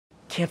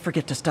Can't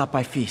forget to stop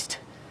by Feast.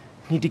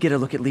 Need to get a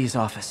look at Lee's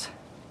office.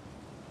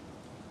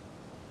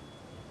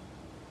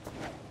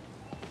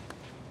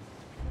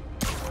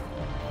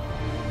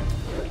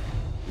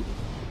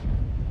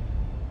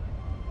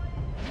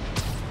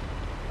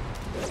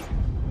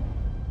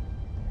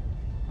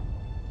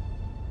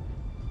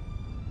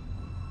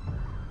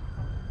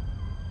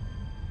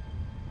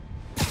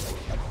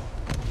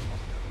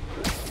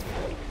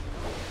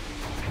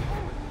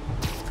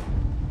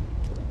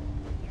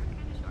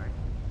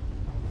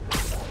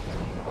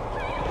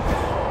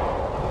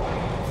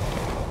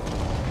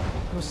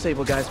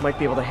 Sable guys might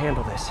be able to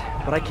handle this,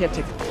 but I can't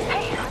take...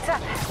 Hey, what's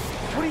up?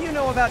 What do you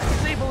know about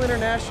Sable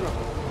International?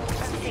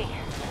 Let's see.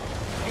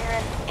 They're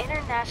an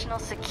international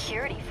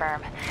security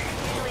firm,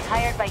 usually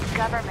hired by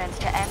governments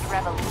to end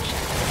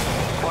revolutions.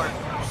 Or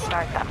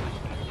start them.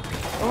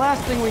 The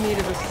last thing we need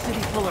is a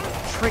city full of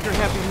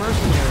trigger-happy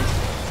mercenaries.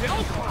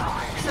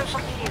 Whoa, social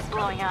media is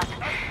blowing up.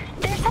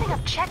 They're setting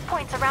up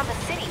checkpoints around the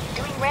city,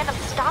 doing random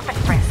stop and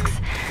frisks.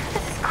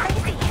 This is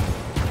crazy.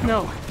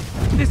 No,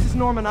 this is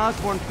Norman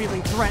Osborn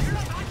feeling threatened.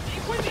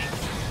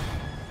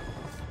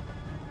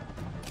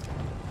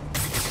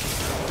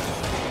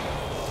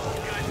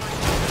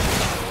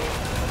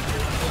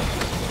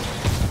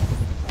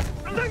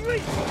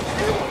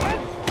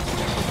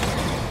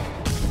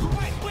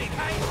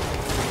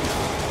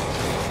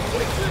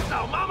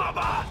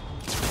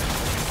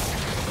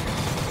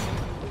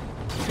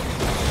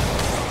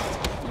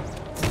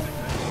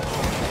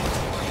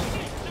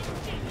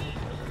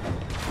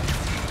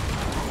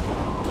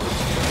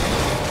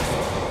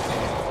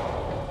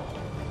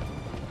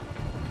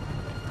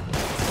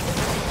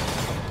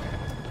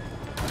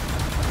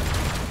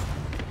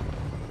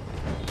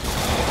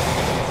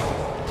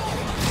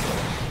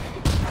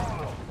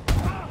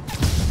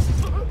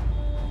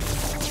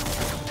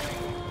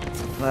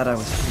 Glad I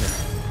was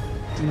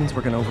here. Demons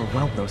were gonna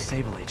overwhelm those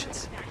Sable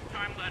agents.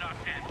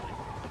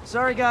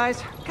 Sorry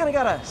guys, kinda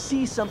got a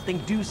see something,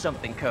 do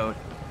something code.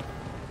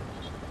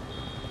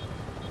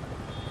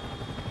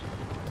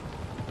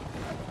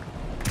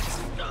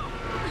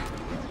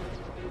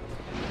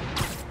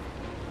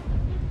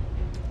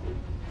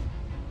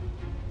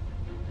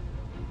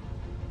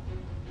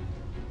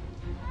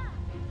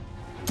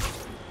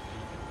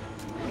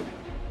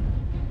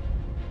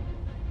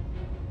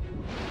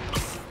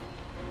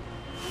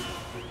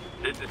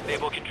 This is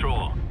Stable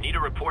Control. Need a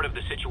report of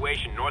the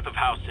situation north of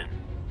Houston.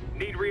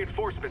 Need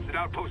reinforcements at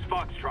Outpost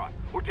Foxtrot.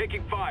 We're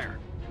taking fire.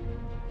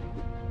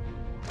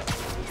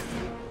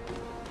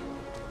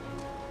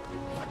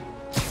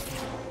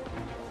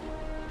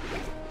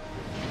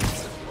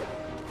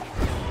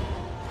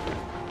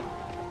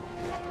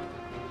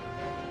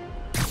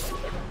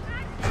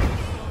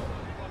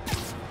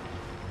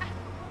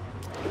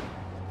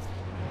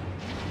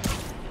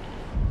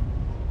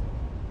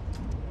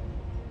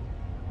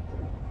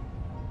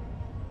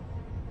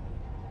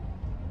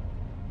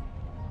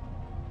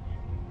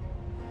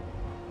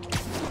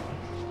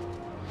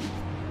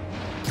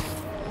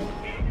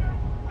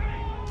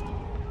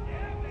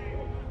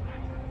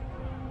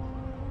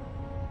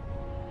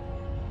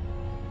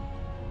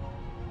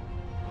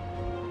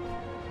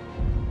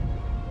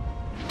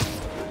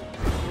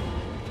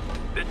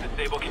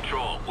 Stable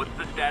Control, what's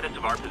the status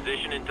of our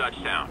position in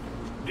Touchdown?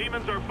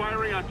 Demons are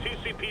firing on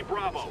TCP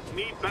Bravo.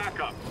 Need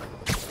backup.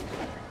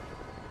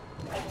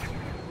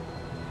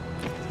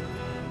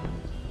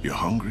 You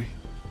hungry?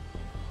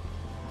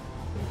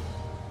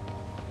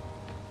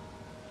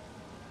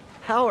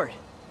 Howard,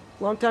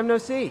 long time no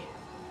see.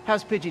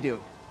 How's Pidgey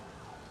doing?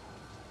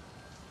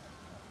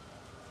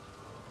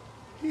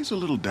 He's a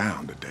little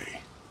down today.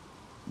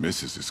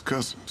 Misses his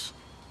cousins.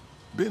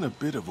 Been a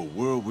bit of a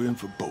whirlwind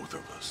for both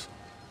of us.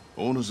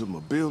 Owners of my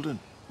building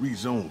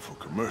rezoned for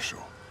commercial.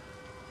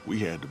 We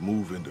had to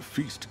move into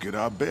Feast to get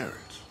our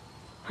bearings.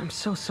 I'm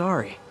so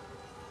sorry.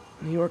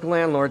 New York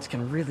landlords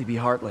can really be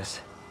heartless.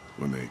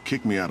 When they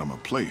kicked me out of my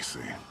place,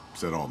 they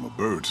set all my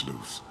birds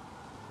loose.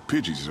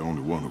 Pidgey's the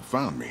only one who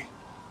found me.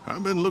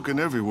 I've been looking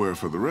everywhere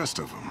for the rest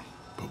of them,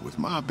 but with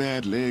my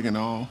bad leg and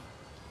all...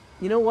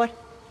 You know what?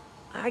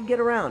 I'd get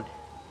around.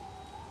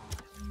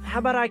 How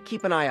about I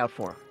keep an eye out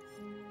for him?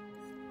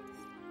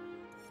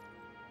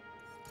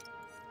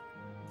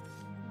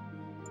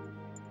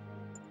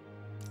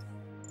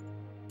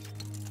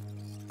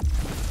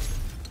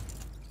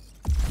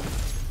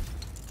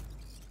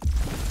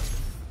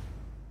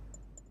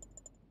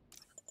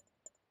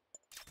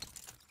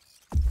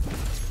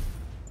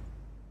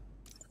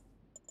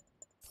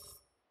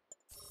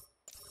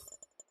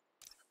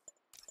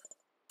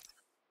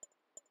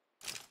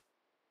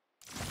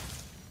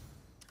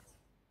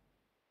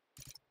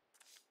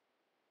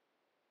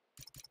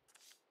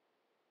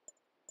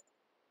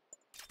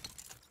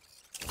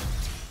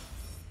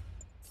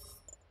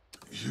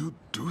 You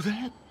do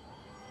that?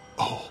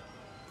 Oh,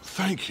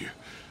 thank you.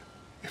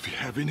 If you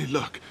have any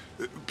luck,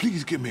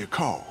 please give me a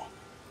call.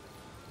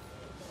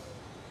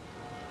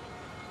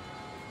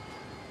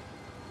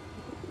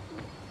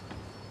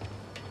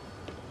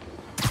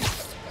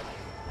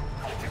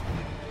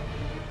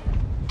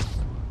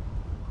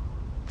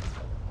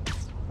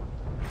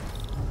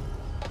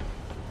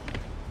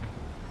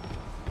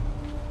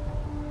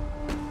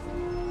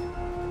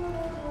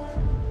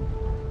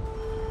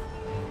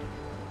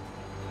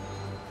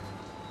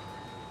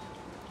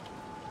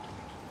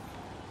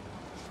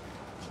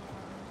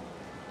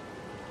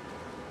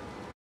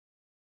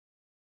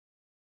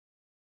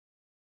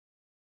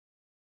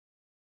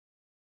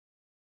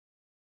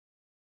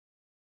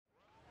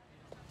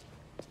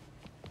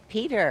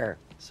 Peter.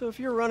 So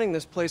if you're running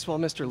this place while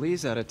Mr.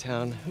 Lee's out of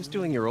town, who's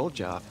doing your old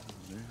job?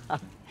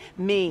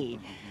 Me.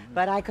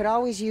 But I could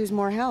always use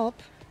more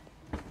help.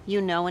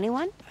 You know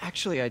anyone?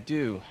 Actually, I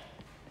do.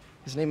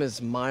 His name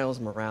is Miles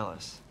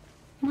Morales.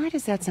 Why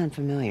does that sound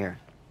familiar?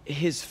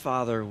 His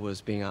father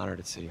was being honored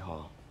at City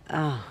Hall.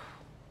 Oh.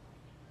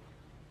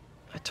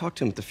 I talked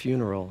to him at the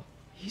funeral.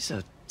 He's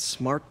a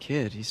smart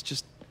kid. He's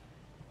just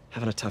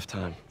having a tough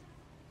time.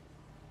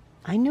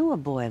 I knew a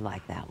boy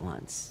like that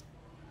once.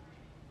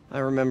 I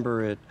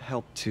remember it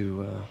helped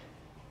to,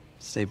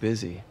 stay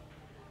busy.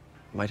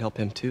 Might help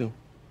him too.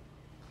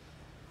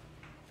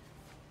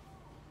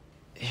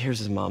 Here's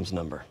his mom's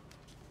number.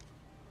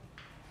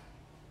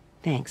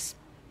 Thanks.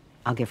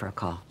 I'll give her a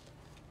call.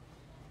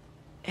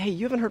 Hey,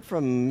 you haven't heard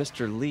from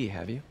Mr. Lee,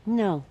 have you?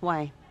 No, why?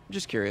 I'm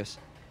just curious.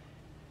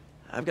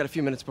 I've got a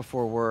few minutes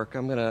before work.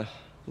 I'm gonna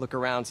look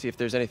around, see if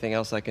there's anything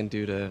else I can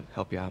do to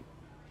help you out.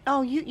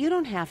 Oh, you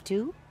don't have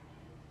to.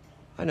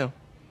 I know.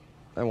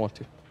 I want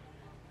to.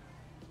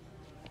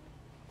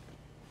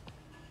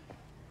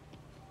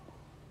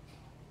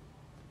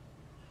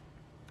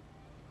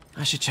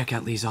 I should check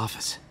out Lee's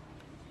office.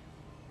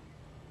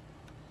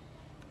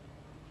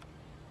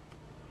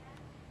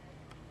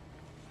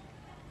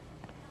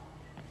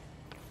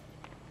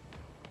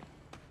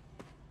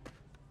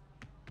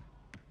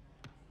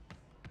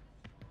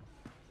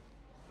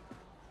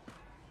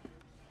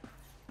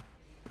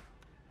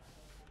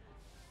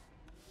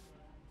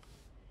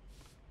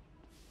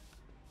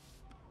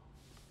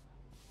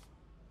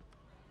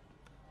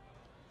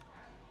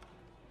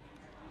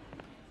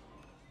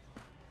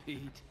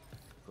 Pete,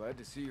 glad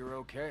to see you're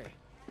okay.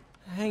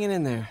 Hanging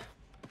in there.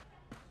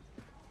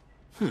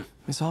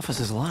 His office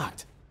is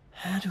locked.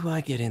 How do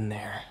I get in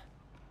there?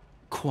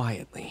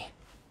 Quietly.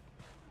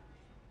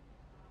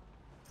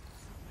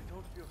 I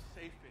don't feel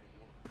safe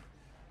anymore.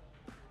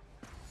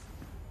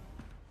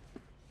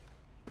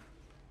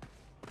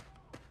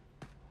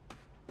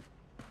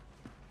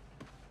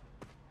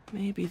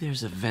 Maybe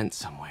there's a vent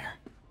somewhere.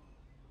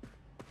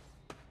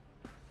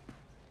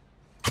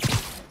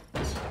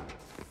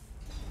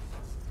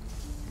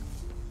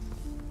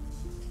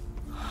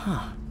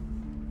 Huh.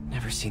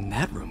 Never seen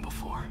that room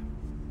before.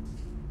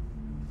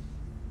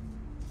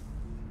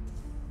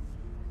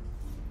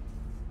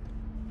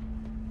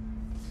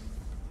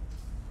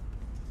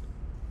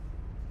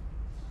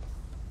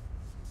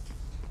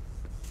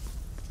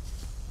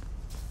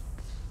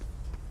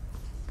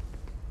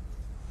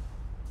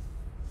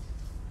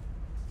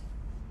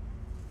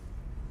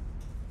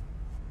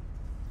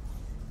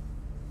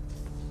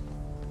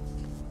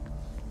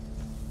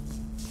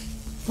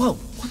 Whoa,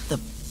 what the?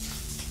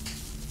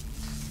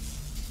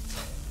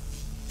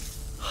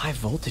 High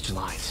voltage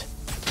lines.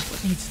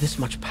 What needs this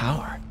much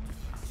power?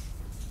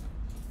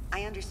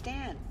 I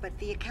understand, but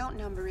the account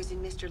number is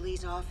in Mr.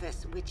 Lee's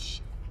office,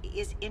 which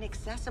is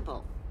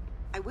inaccessible.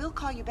 I will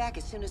call you back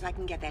as soon as I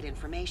can get that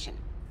information.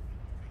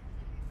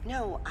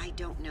 No, I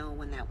don't know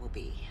when that will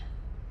be.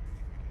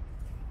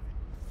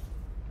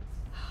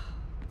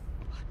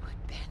 What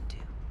would Ben do?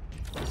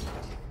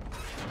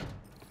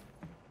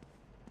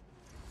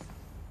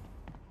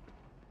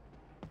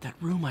 That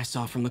room I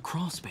saw from the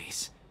crawl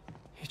space.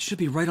 It should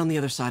be right on the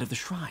other side of the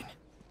shrine.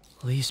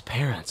 Lee's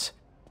parents.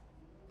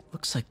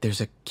 Looks like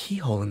there's a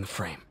keyhole in the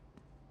frame.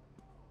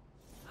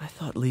 I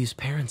thought Lee's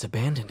parents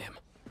abandoned him.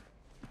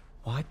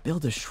 Why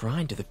build a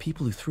shrine to the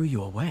people who threw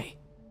you away?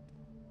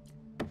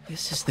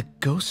 This is the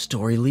ghost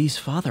story Lee's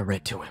father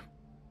read to him.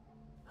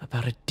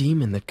 About a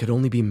demon that could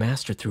only be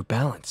mastered through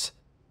balance.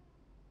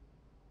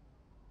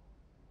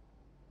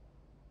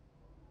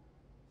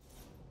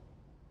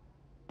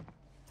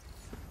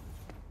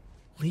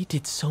 Lee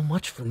did so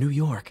much for New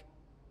York.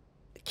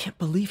 I can't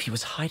believe he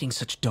was hiding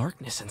such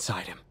darkness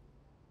inside him.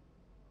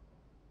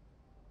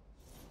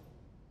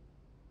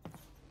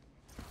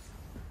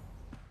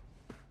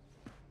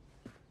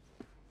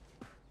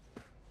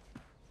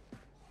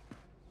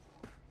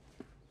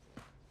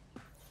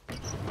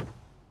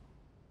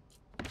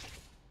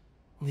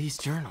 Lee's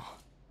journal.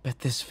 Bet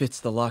this fits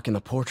the lock in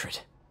the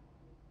portrait.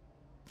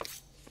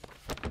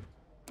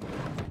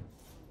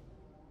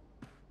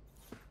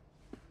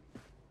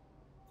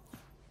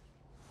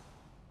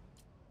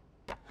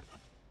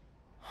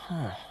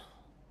 Huh.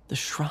 The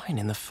shrine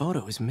in the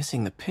photo is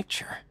missing the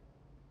picture.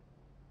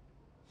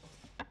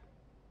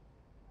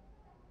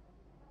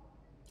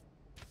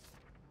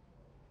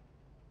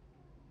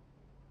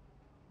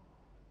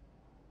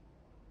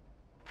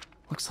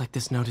 Looks like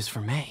this note is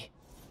for May.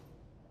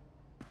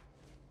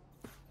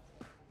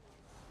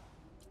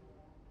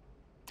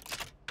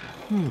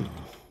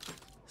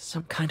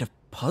 Some kind of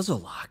puzzle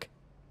lock.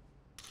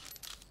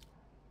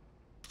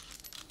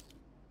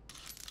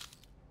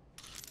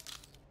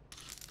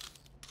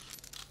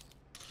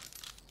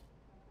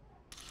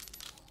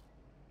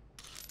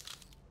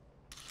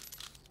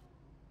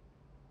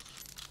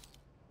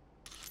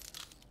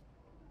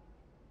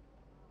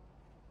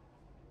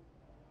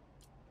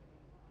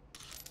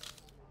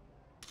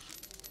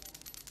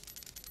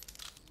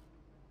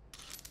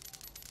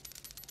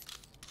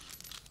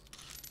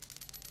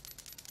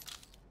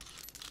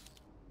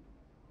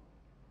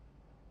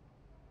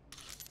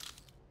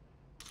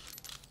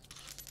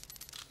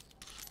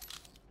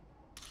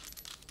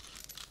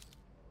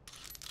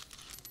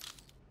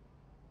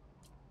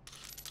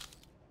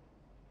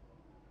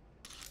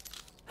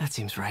 That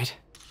seems right.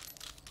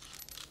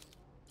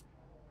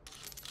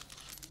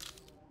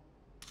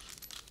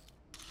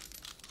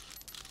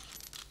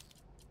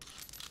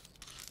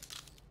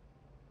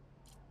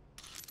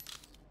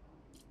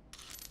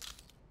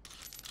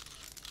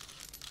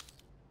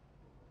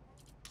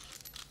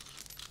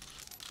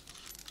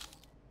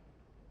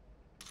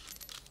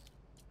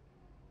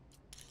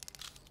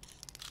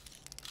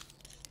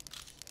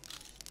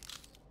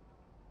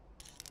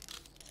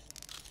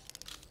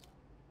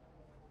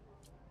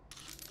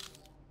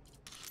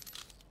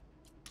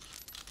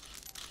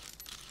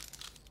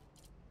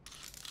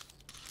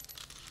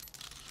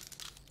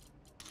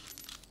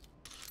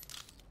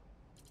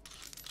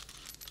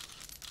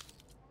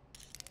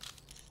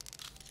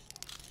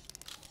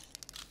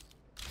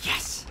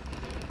 Yes!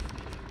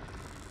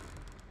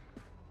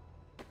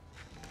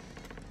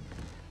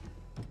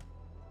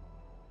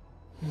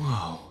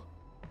 Whoa.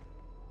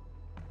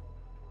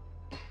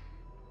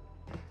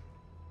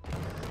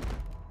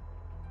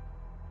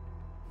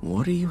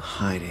 What are you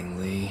hiding,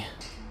 Lee?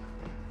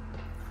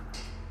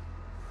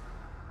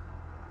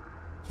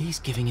 Lee's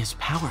giving his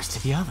powers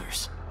to the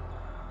others.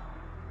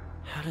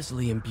 How does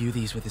Lee imbue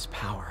these with his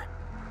power?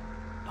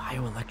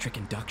 Bioelectric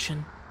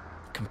induction?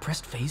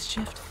 Compressed phase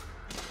shift?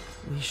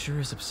 Lee sure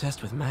is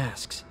obsessed with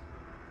masks.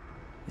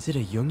 Is it a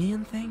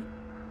Jungian thing?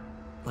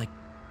 Like,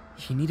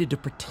 he needed to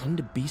pretend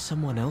to be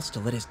someone else to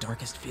let his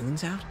darkest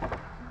feelings out?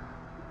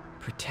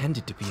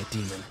 Pretended to be a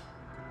demon,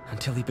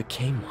 until he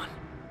became one.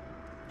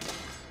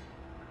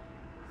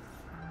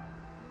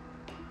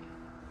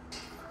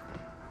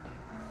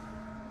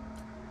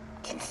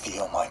 Can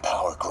feel my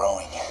power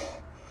growing,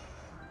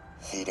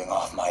 feeding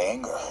off my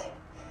anger.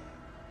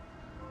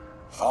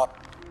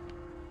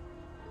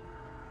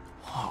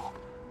 Whoa.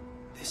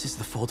 This is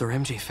the folder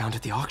MJ found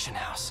at the auction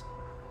house.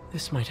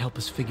 This might help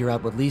us figure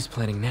out what Lee's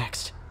planning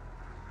next.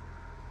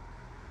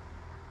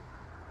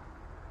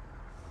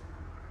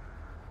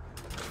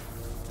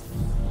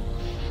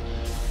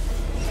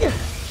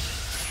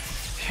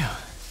 Phew.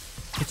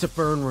 It's a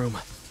burn room,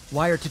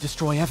 wired to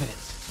destroy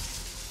evidence.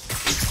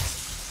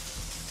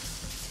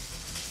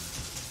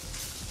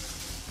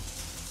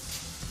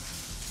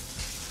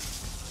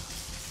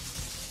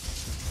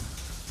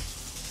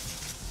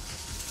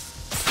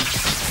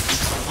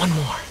 One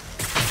more.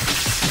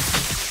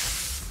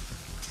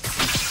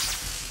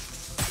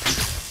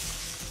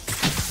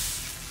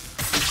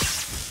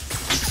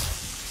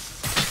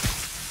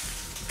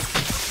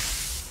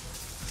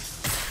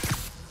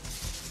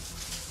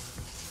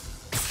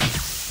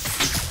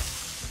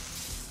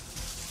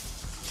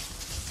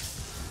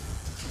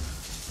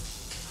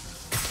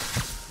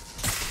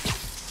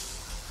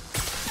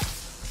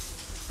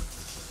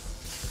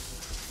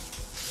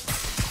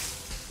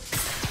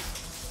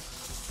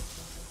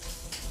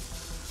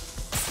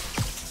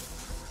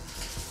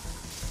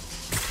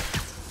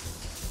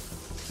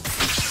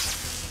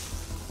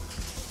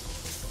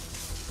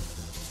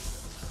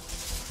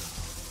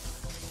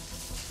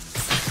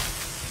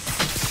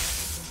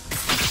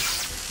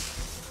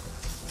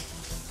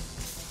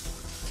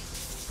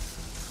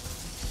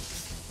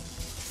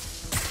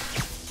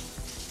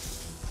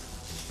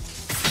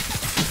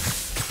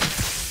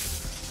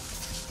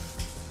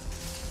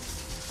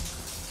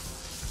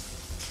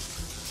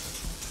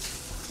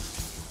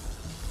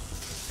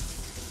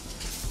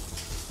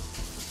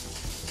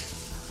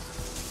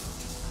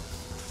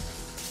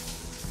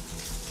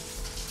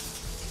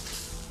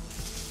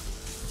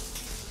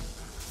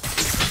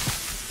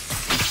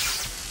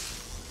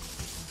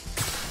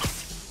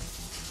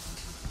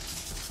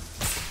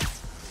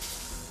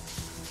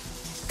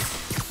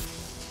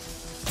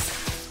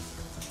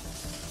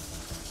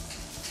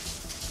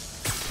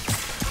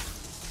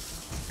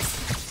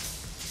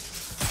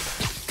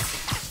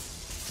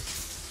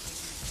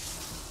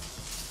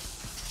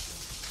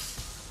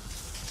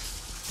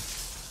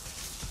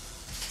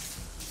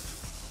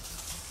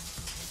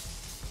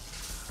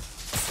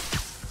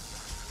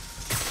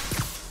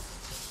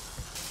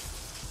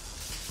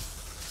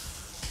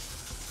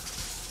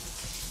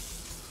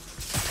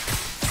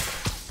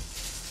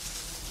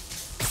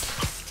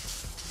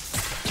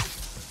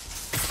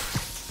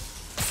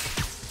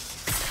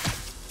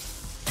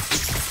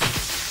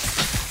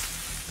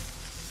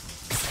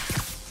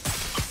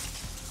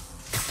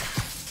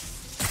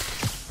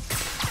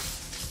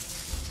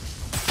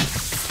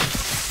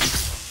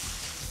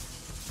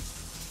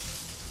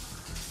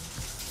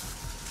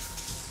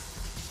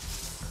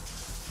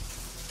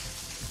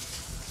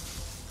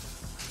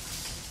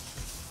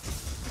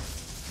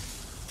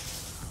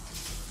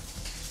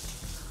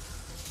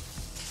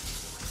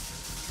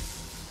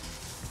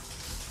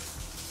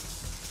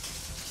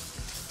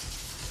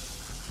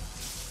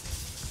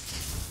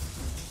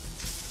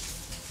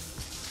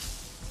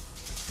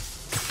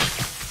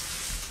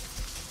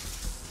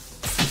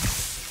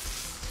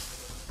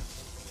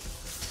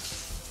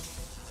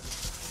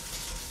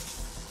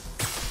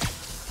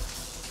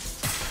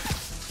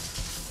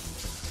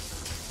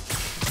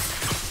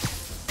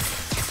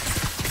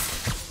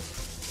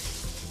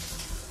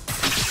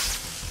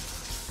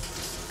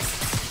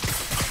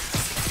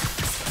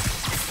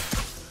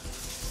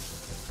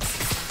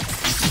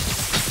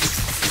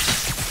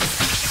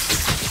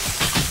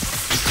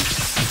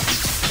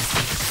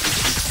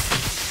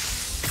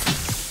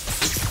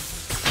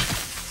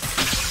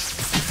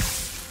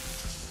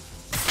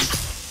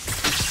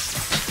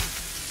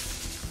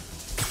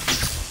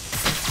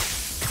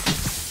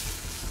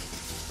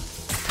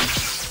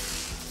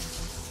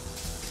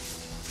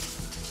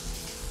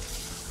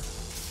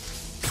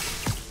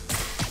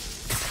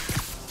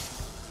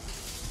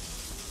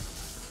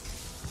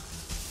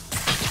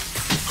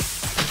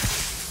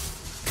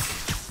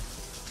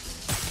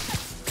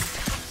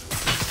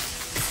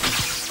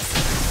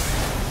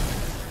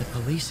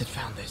 police had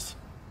found this.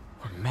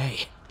 Or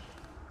May.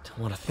 Don't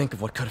want to think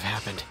of what could have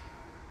happened.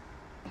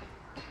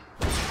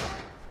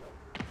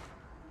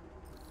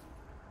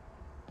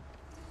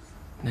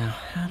 Now,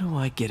 how do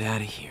I get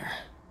out of here?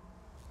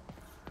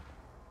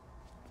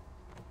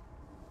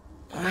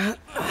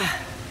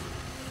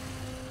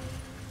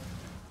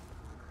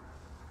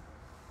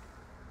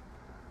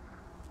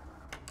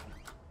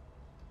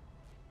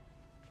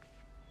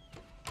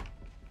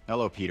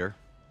 Hello, Peter.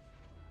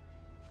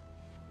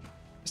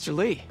 Mr.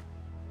 Lee.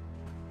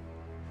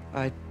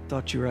 I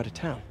thought you were out of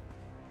town.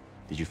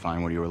 Did you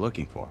find what you were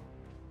looking for?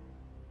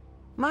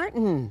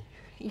 Martin,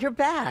 you're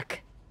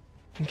back.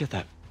 Get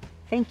that.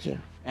 Thank you.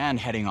 And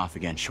heading off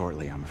again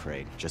shortly, I'm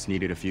afraid. Just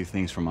needed a few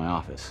things from my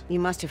office. You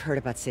must have heard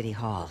about City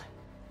Hall.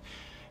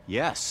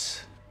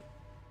 Yes.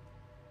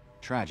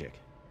 Tragic.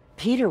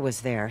 Peter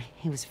was there.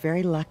 He was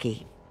very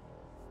lucky.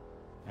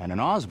 And an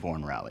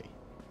Osborn rally.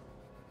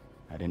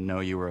 I didn't know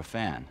you were a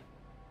fan.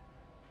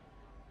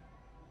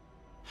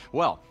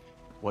 Well,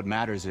 what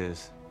matters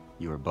is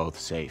you are both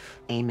safe.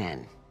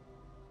 Amen.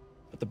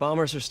 But the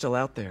bombers are still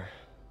out there.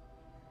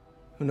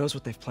 Who knows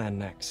what they've planned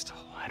next?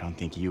 Oh, I don't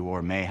think you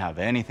or May have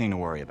anything to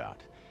worry about.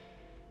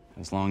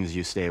 As long as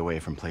you stay away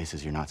from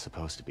places you're not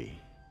supposed to be.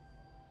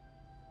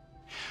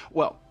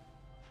 Well,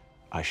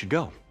 I should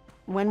go.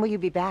 When will you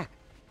be back?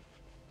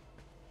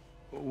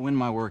 When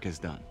my work is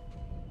done.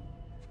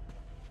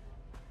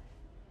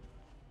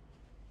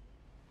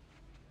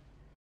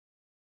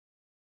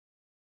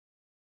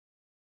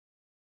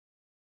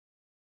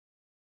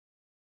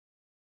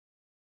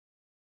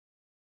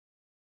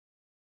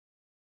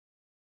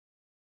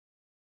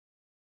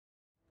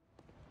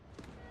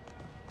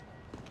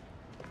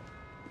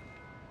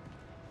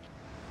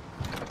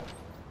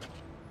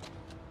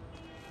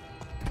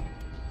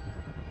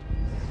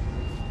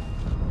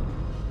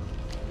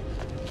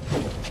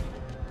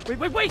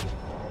 Wait!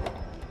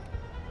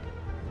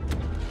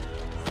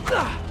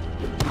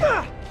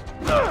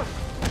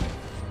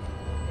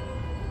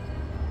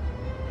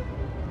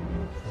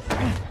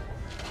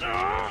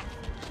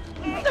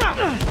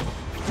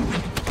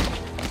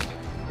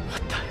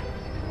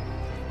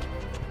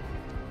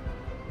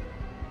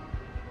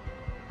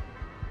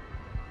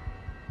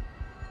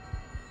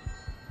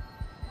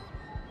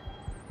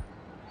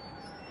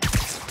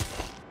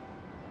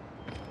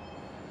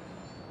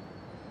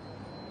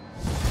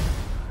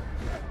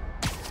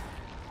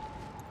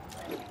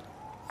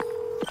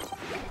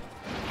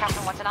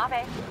 Captain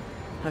Watanabe.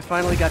 I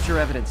finally got your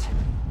evidence.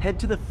 Head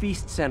to the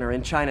Feast Center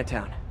in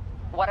Chinatown.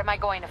 What am I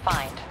going to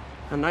find?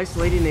 A nice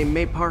lady named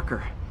May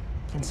Parker.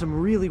 And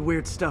some really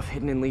weird stuff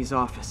hidden in Lee's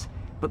office.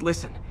 But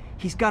listen,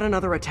 he's got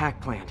another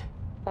attack planned.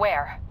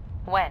 Where?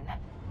 When?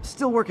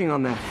 Still working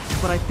on that,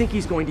 but I think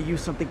he's going to use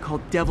something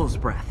called Devil's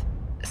Breath.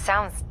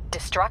 Sounds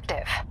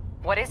destructive.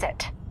 What is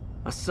it?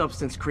 A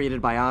substance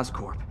created by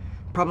Oscorp.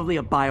 Probably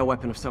a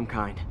bioweapon of some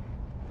kind.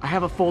 I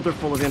have a folder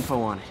full of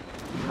info on it.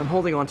 I'm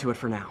holding on to it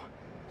for now.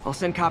 I'll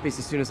send copies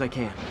as soon as I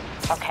can.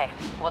 Okay,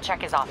 we'll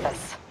check his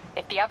office.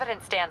 If the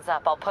evidence stands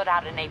up, I'll put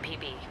out an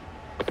APB.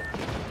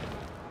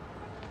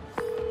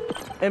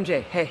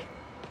 MJ, hey.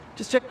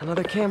 Just check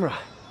another camera.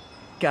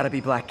 Gotta be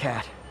Black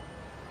Cat.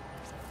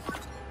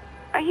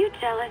 Are you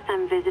jealous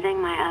I'm visiting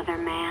my other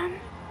man?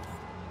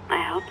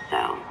 I hope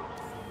so.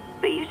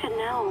 But you should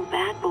know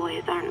bad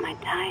boys aren't my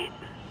type.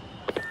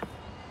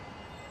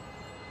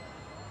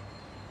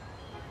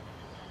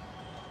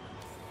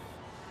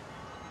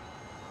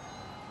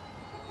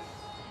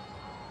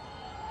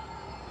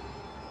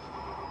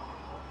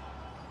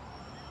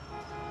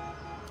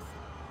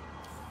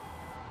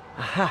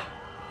 Aha.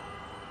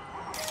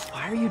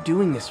 Why are you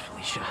doing this,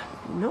 Felicia?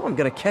 You know I'm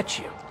gonna catch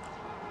you.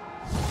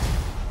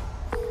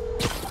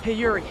 Hey,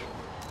 Yuri.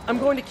 I'm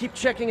going to keep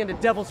checking into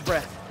Devil's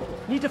Breath.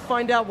 Need to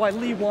find out why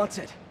Lee wants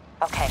it.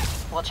 Okay,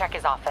 we'll check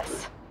his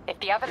office. If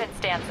the evidence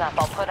stands up,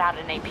 I'll put out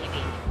an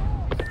APB.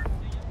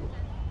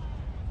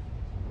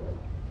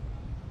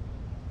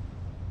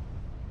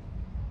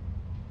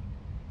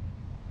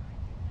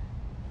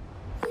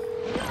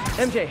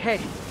 MJ, hey.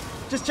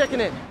 Just checking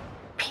in.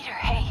 Peter,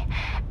 hey.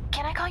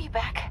 Can I call you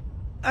back?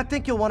 I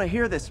think you'll want to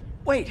hear this.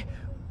 Wait,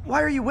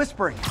 why are you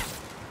whispering?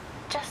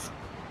 Just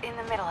in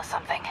the middle of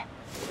something.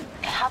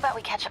 How about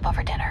we catch up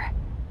over dinner?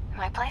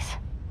 My place?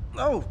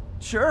 Oh,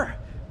 sure.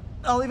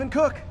 I'll even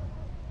cook.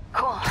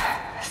 Cool.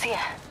 See ya.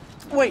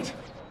 Wait,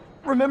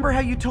 remember how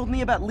you told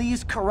me about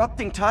Lee's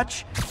corrupting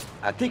touch?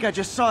 I think I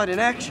just saw it in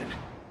action.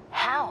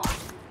 How?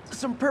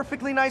 Some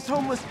perfectly nice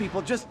homeless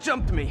people just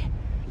jumped me.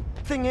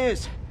 Thing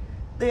is,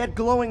 they had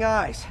glowing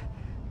eyes.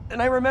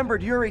 And I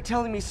remembered Yuri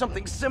telling me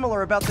something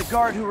similar about the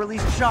guard who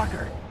released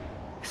Shocker.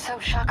 So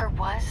Shocker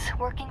was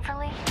working for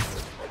Lee?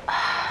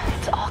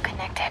 It's all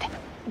connected.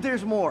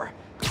 There's more,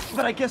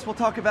 but I guess we'll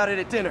talk about it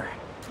at dinner.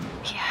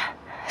 Yeah,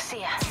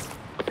 see ya.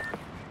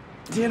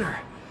 Dinner?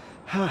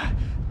 Huh.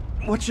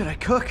 What should I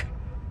cook?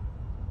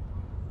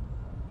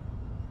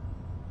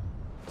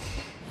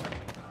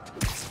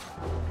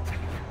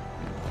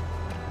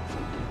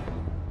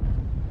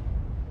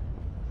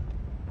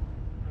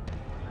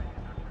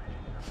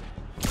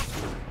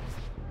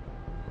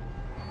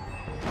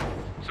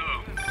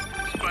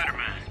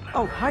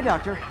 Oh, hi,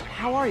 Doctor.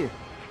 How are you?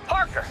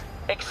 Parker,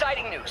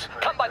 exciting news.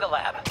 Come by the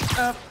lab.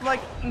 Like,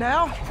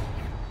 now?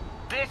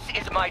 This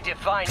is my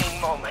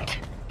defining moment.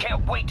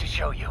 Can't wait to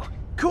show you.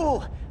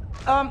 Cool.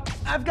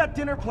 I've got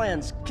dinner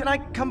plans. Can I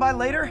come by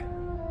later?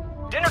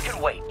 Dinner can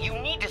wait. You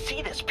need to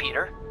see this,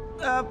 Peter.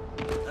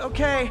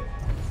 Okay.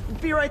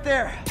 Be right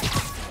there.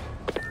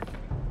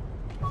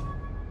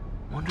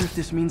 Wonder if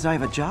this means I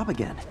have a job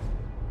again.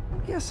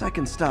 Guess I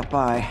can stop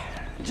by.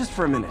 Just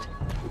for a minute.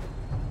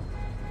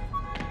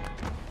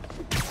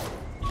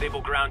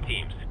 Sable ground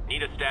teams.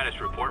 Need a status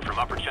report from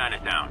Upper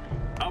Chinatown.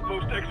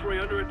 Outpost X-ray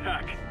under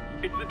attack.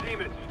 It's the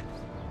demons.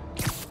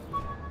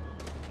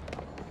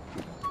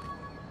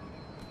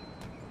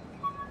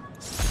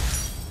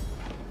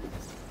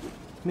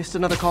 Missed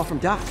another call from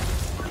Doc.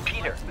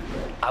 Peter,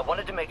 I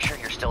wanted to make sure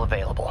you're still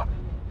available.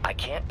 I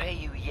can't pay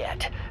you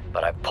yet,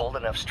 but I've pulled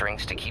enough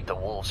strings to keep the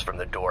wolves from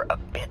the door a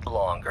bit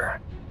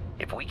longer.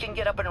 If we can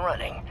get up and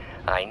running,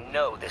 I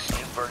know this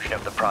new version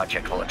of the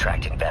project will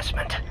attract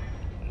investment.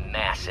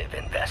 Massive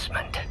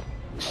investment.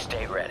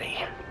 Stay ready.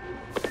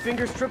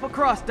 Fingers triple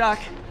crossed, Doc.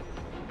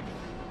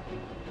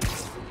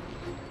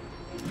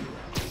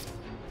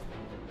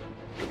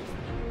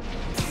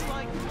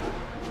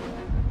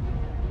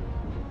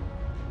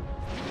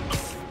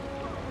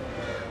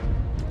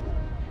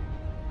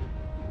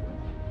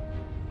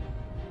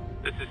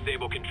 This is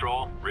Sable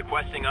Control.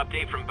 Requesting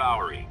update from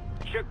Bowery.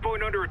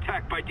 Checkpoint under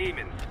attack by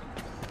demons.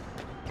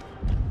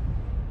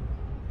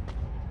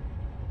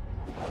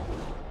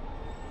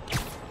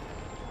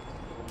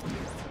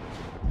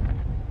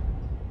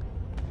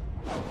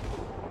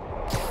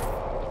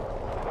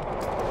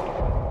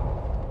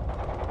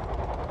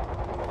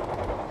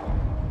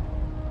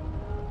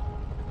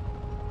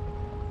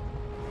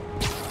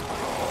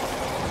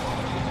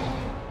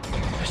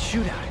 A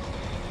shootout.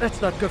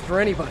 That's not good for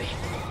anybody.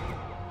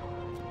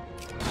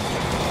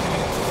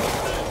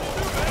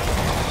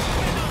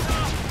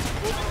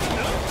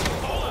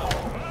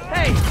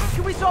 Hey,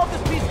 can we solve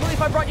this peacefully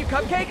if I brought you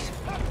cupcakes?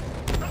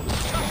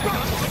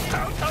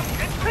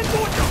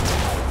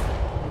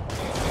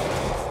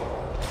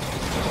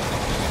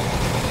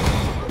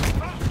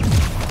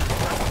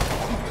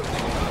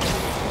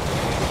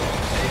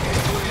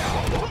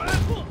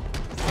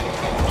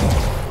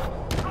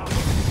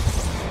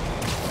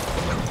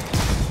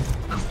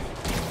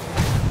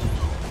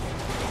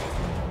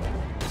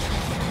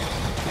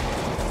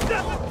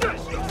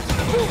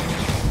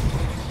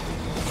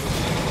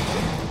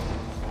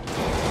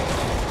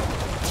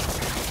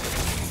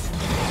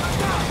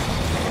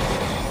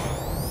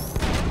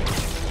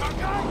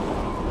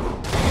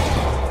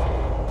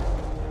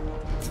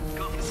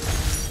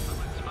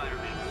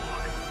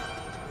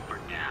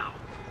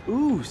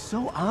 Ooh,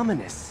 so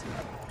ominous.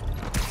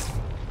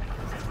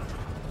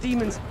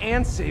 Demons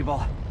and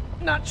Sable.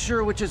 Not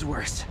sure which is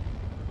worse.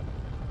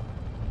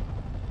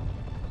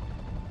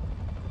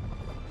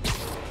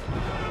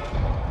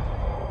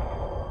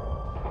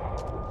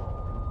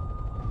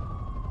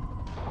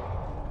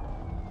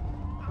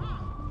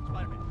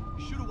 Spider-Man,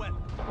 shoot a weapon.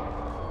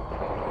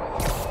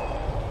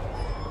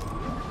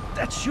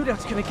 That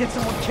shootout's gonna get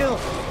someone killed.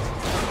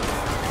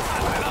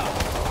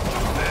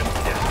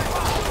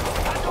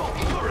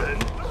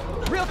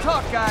 Real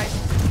talk, guys.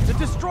 The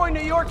Destroy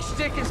New York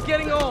shtick is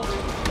getting old.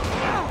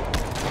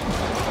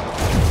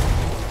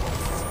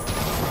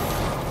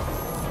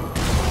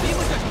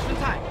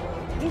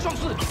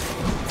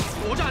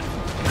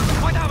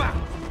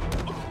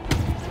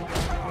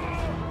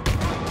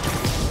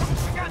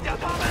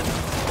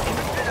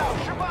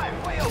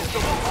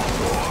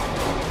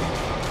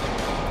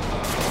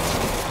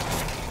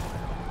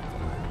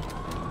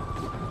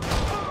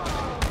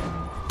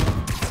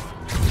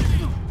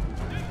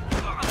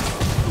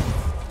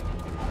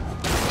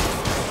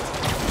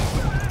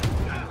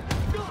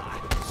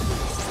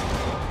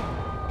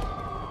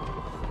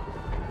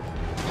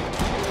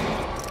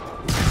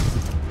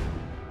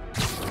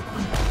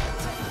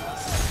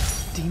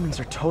 Demons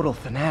are total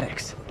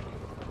fanatics.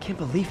 Can't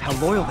believe how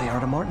loyal they are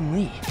to Martin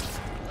Lee.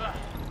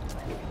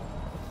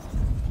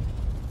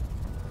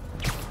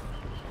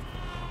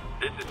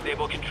 This is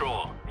Sable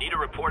Control. Need a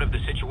report of the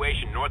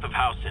situation north of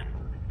Housen.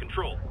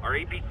 Control, our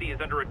APC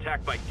is under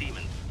attack by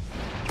demons.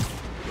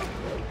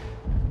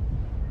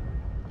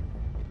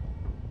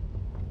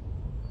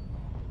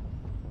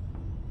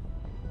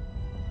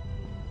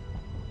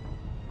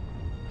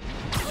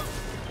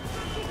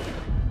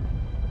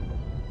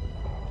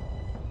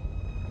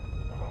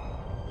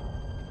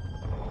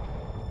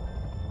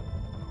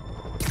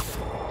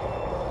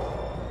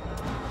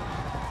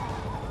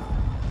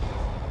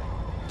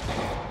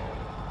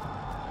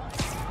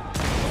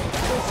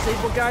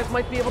 Sable guys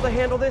might be able to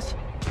handle this,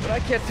 but I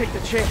can't take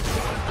the chance.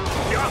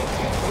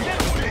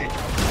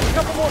 A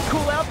couple more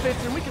cool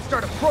outfits and we can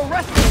start a pro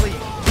wrestling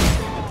league.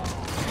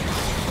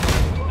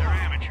 They're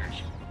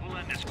amateurs. We'll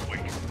end this quick.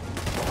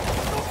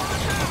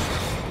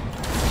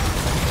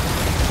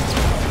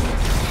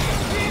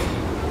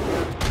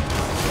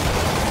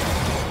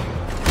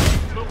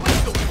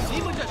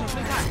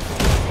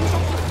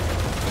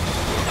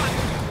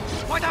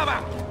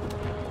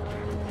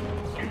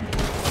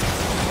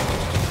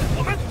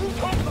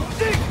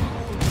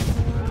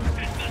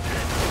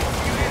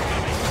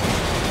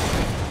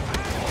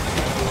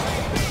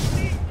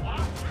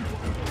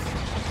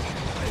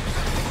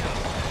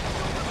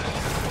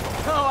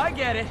 I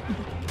get it.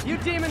 You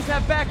demons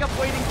have backup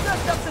waiting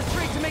just up the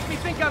street to make me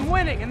think I'm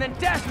winning and then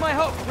dash my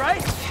hopes,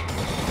 right?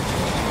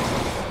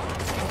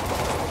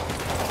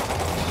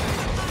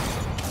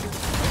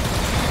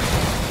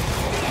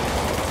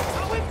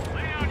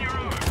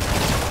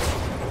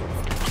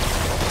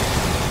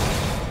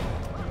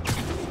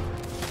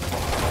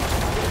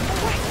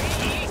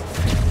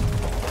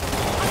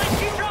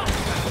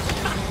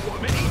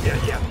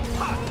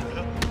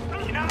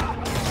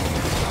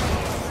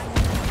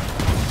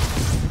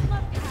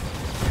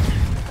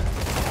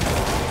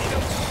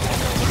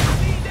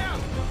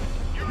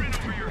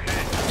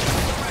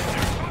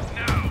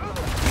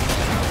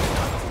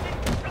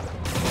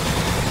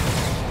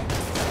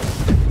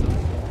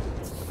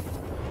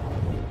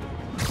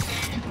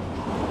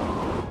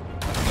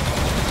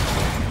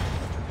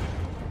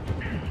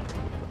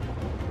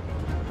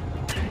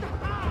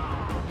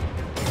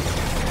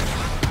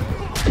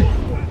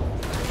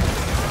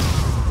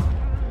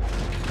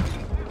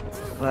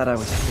 Glad I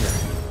was here.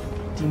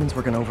 Demons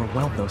were gonna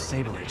overwhelm those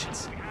Sable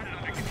agents.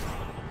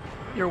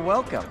 You're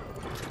welcome.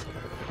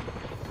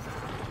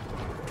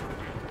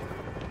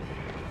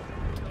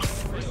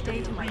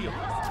 Stay to my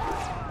left.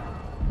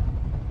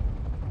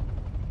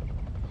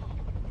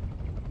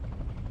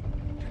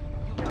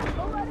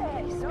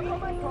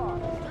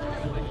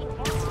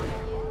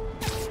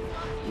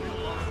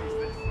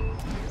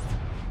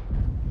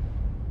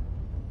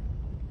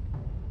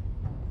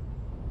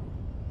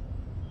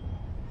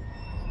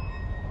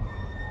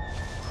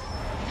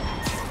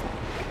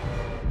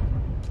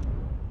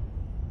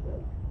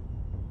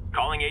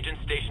 Calling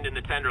agents stationed in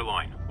the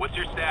Tenderloin. What's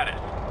your status?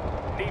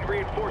 Need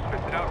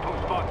reinforcements at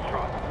Outpost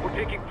Foxtrot. We're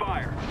taking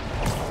fire.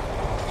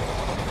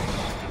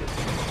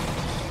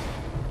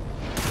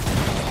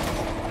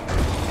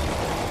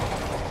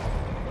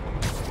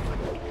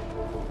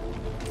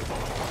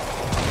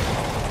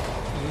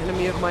 The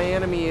enemy of my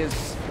enemy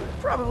is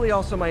probably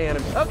also my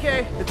enemy.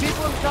 Okay, the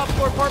people in the top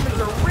floor apartments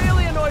are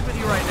really annoyed with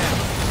you right now.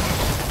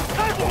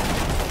 开火！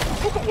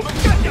如果我们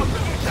干掉蜘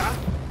蛛侠，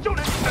就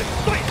能使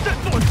对阵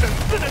作神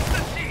之的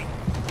士气。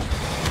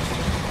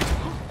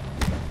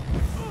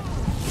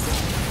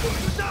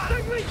胜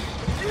利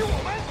与我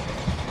们！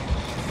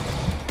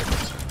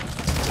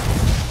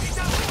敌将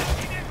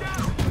纪念箱，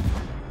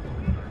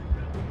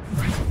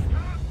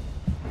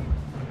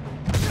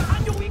还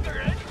有一个人，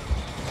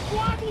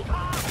抓住他！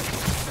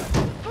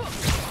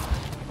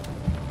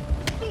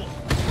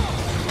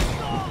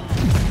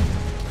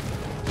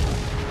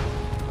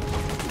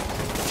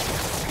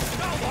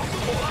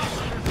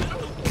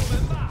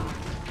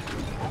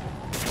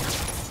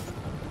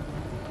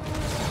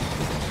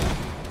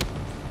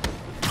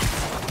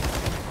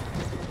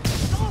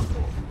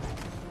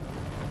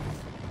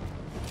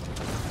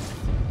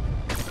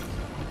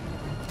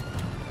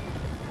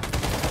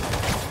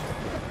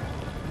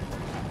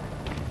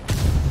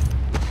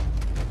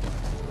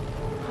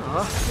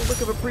 The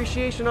look of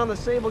appreciation on the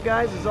Sable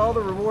guys is all the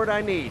reward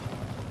I need.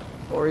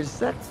 Or is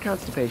that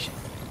constipation?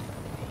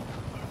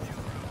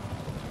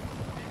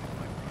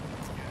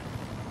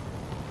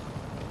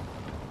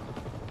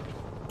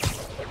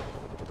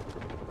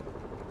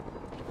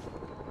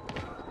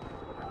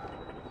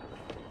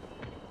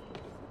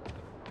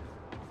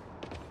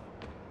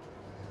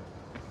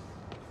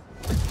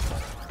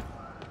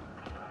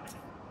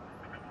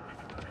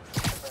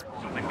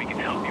 Something we can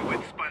help you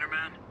with,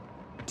 Spider-Man?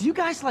 Do you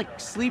guys, like,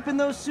 sleep in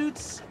those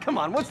suits? Come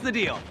on, what's the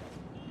deal?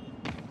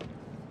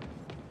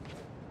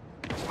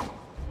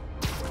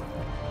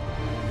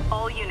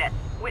 All units.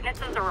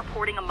 Witnesses are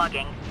reporting a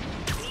mugging.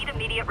 Need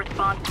immediate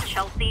response to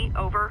Chelsea.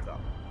 Over.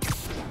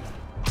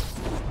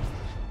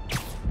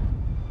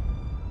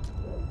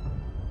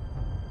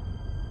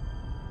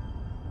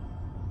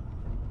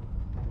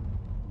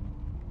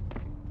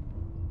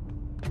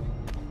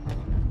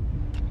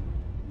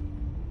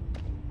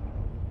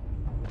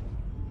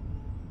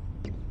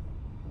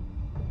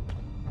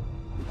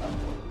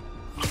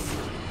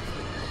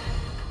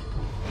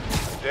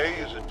 Today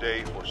is a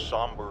day for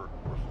somber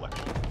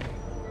reflection,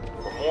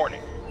 for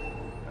mourning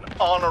and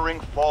honoring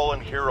fallen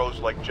heroes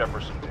like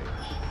Jefferson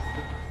Davis.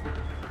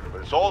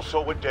 But it's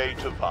also a day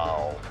to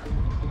vow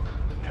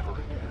never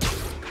again.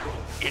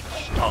 It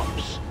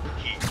stops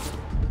here.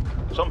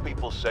 Some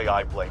people say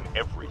I blame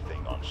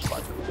everything on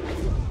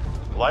Spider-Man.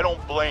 Well, I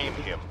don't blame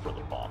him for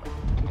the bombing.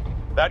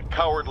 That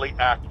cowardly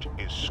act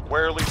is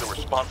squarely the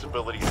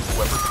responsibility of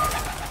whoever did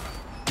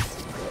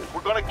it.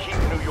 We're gonna keep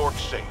New York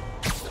safe.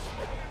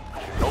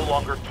 No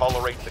longer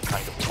tolerate the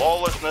kind of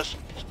lawlessness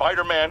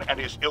Spider-Man and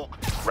his ilk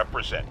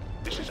represent.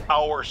 This is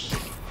our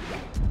city.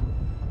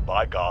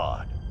 By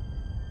God,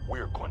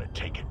 we're going to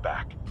take it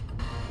back.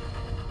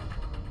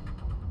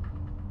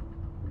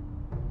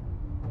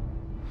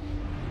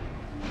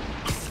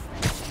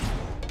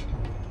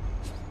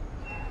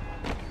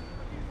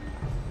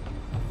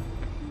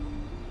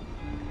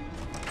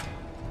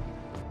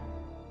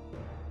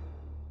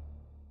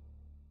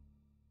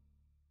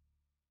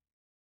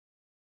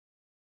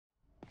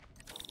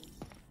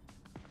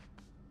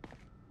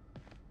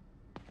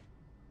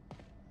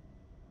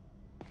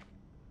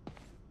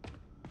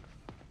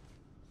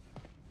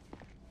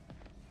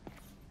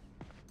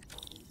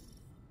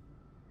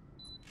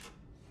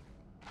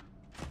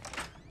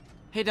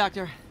 Hey,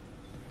 Doctor.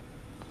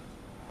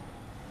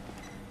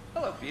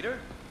 Hello, Peter.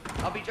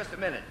 I'll be just a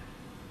minute.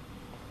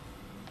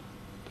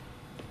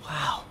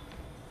 Wow.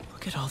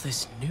 Look at all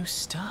this new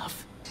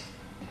stuff.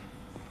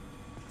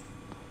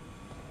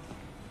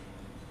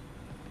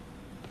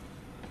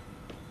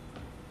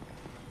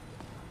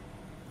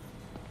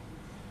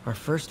 Our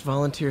first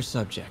volunteer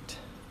subject,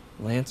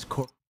 Lance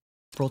Corporal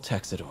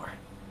Texador.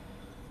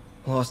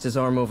 Lost his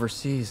arm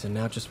overseas and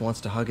now just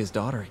wants to hug his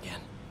daughter again.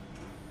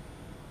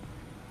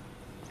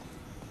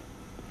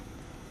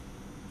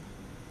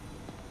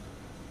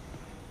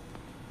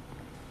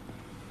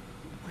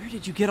 Where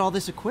did you get all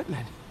this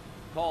equipment?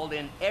 Called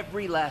in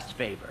every last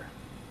favor.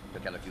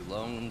 Took out a few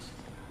loans.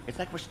 It's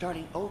like we're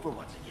starting over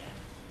once again.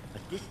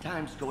 But this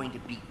time's going to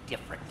be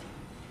different.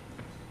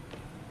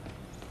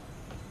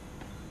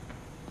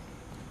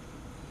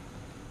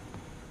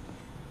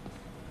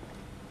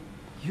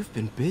 You've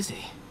been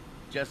busy.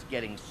 Just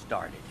getting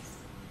started.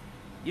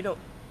 You know,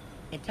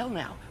 until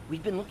now,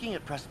 we've been looking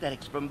at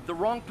prosthetics from the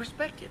wrong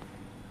perspective.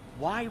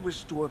 Why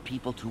restore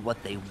people to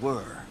what they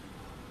were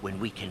when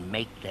we can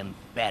make them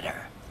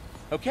better?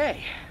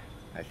 Okay,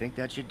 I think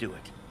that should do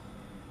it.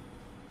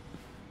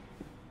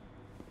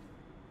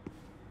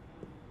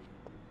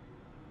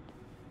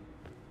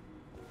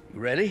 You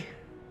ready?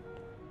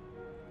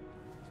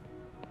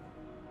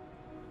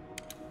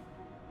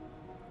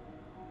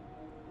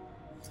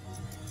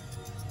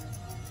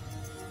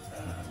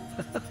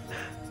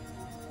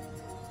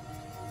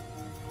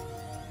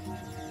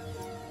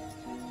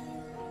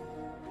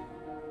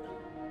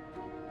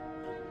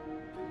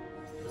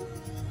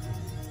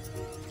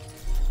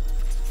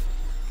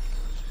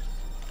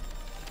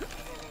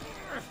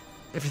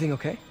 Everything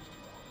okay?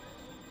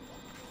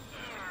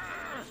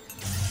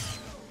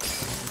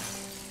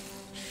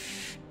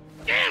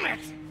 Damn it!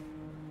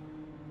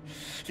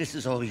 This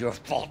is all your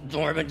fault,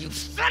 Norman, you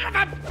son of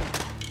a...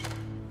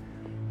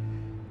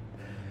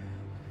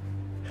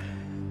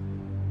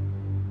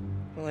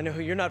 Well, I know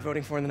who you're not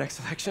voting for in the next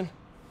election.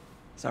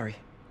 Sorry.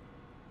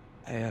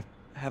 I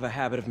have a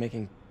habit of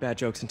making bad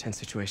jokes in tense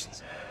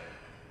situations.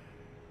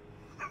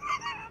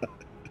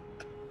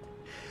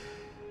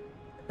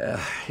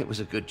 It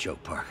was a good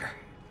joke, Parker.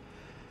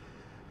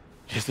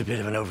 Just a bit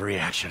of an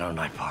overreaction on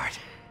my part.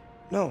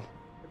 No,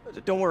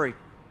 don't worry.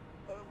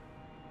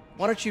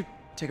 Why don't you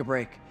take a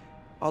break?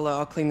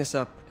 I'll clean this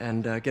up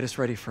and get us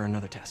ready for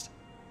another test.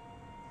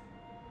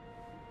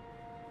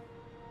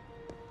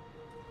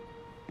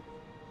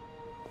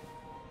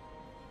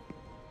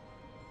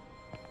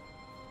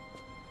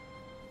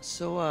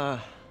 So,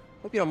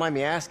 hope you don't mind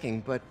me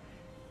asking, but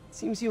it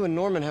seems you and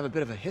Norman have a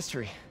bit of a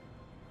history.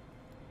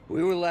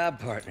 We were lab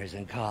partners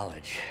in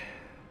college.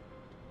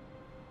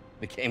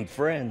 Became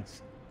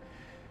friends.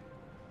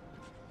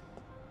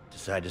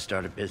 Decided to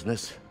start a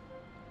business.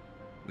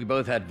 We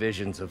both had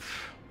visions of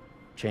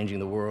changing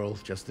the world,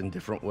 just in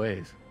different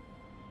ways.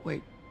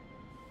 Wait,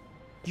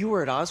 you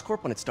were at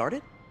Oscorp when it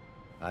started?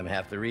 I'm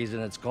half the reason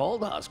it's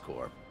called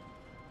Oscorp.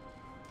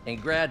 In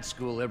grad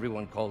school,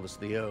 everyone called us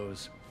the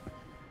O's.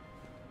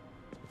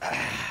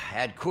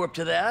 Add Corp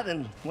to that,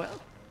 and, well,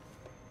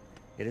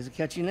 it is a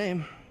catchy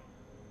name.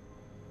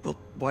 Well,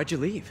 why'd you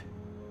leave?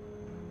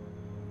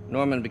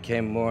 Norman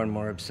became more and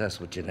more obsessed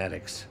with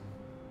genetics.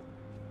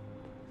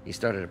 He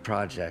started a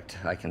project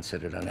I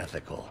considered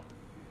unethical.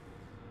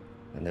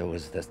 And there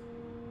was this...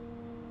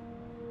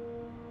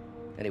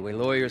 Anyway,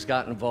 lawyers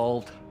got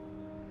involved.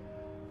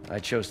 I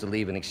chose to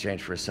leave in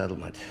exchange for a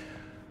settlement.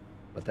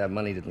 But that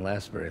money didn't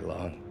last very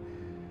long.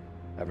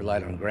 I've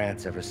relied on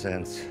grants ever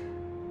since.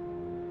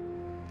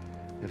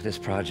 If this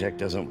project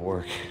doesn't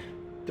work...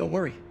 Don't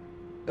worry.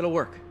 It'll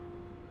work.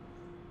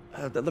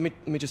 Let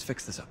me just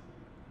fix this up.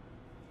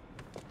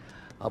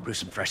 I'll brew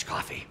some fresh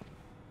coffee.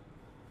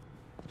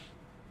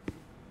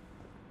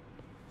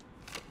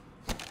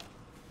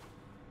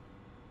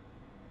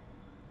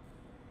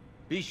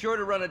 Be sure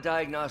to run a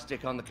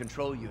diagnostic on the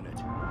control unit.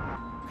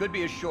 Could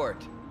be a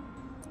short.